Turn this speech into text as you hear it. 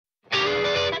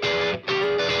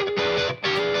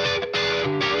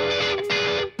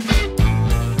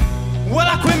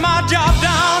job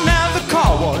down at the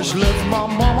car wash. Left my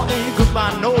mama a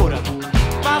goodbye note.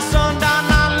 My son down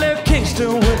I left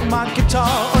Kingston with my guitar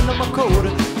under my coat.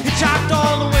 Hitchhiked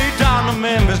all the way down to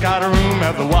Memphis, got a room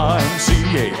at the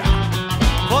YMCA.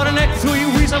 For the next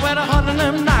 3 weeks I went to 100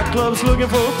 them nightclubs looking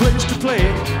for a place to play.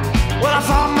 Well, I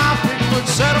thought my pick would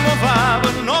set them on fire,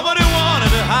 but nobody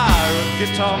wanted to hire a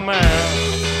guitar man.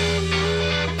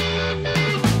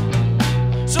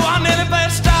 So I nearly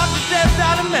starved to death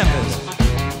out of Memphis.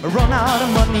 I run out of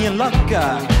money and luck,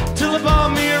 till they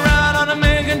bought me around on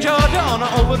American Georgia on an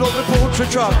overdose poultry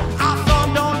truck. I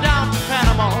thumbed on down to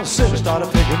Panama City,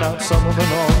 started picking up some of an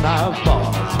all-night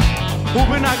bars,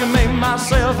 hoping I can make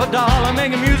myself $1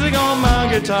 making music on my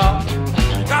guitar.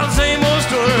 Got the same old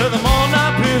story, the more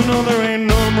night people know there ain't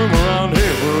no room around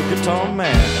here for a guitar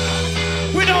man.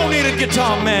 We don't need a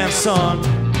guitar man, son.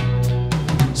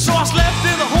 So I slept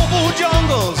in the hobo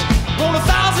jungles, rode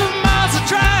 1,000 miles of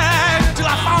track, till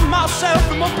I found myself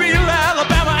in Mobile,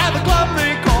 Alabama, at the club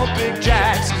they call Big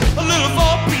Jack's. A little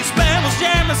 4-piece band was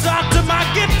jamming, so I took my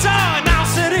guitar and I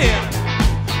sit in.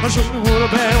 I'll show you what a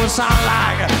band would sound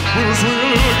like with a sweet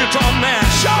little guitar man.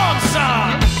 Show 'em, son!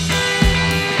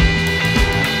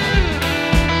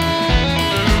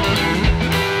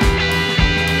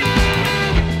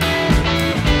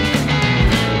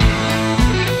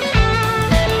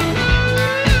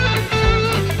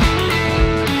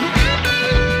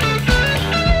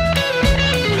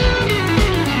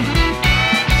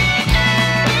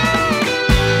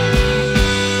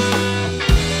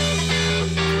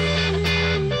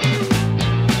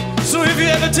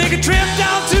 Take a trip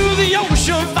down to the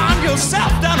ocean, find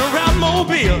yourself down around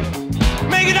Mobile.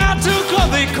 Make it out to a club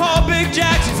they call Big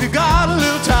Jack's if you got a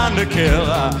little time to kill.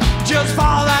 Just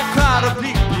follow that crowd of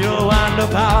people, you'll wind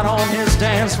up out on his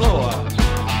dance floor,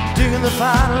 digging the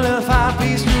fine little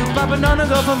 5-piece group up in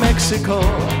Undergo from Mexico.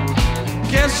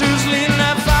 Guess who's leading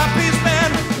that 5-piece band?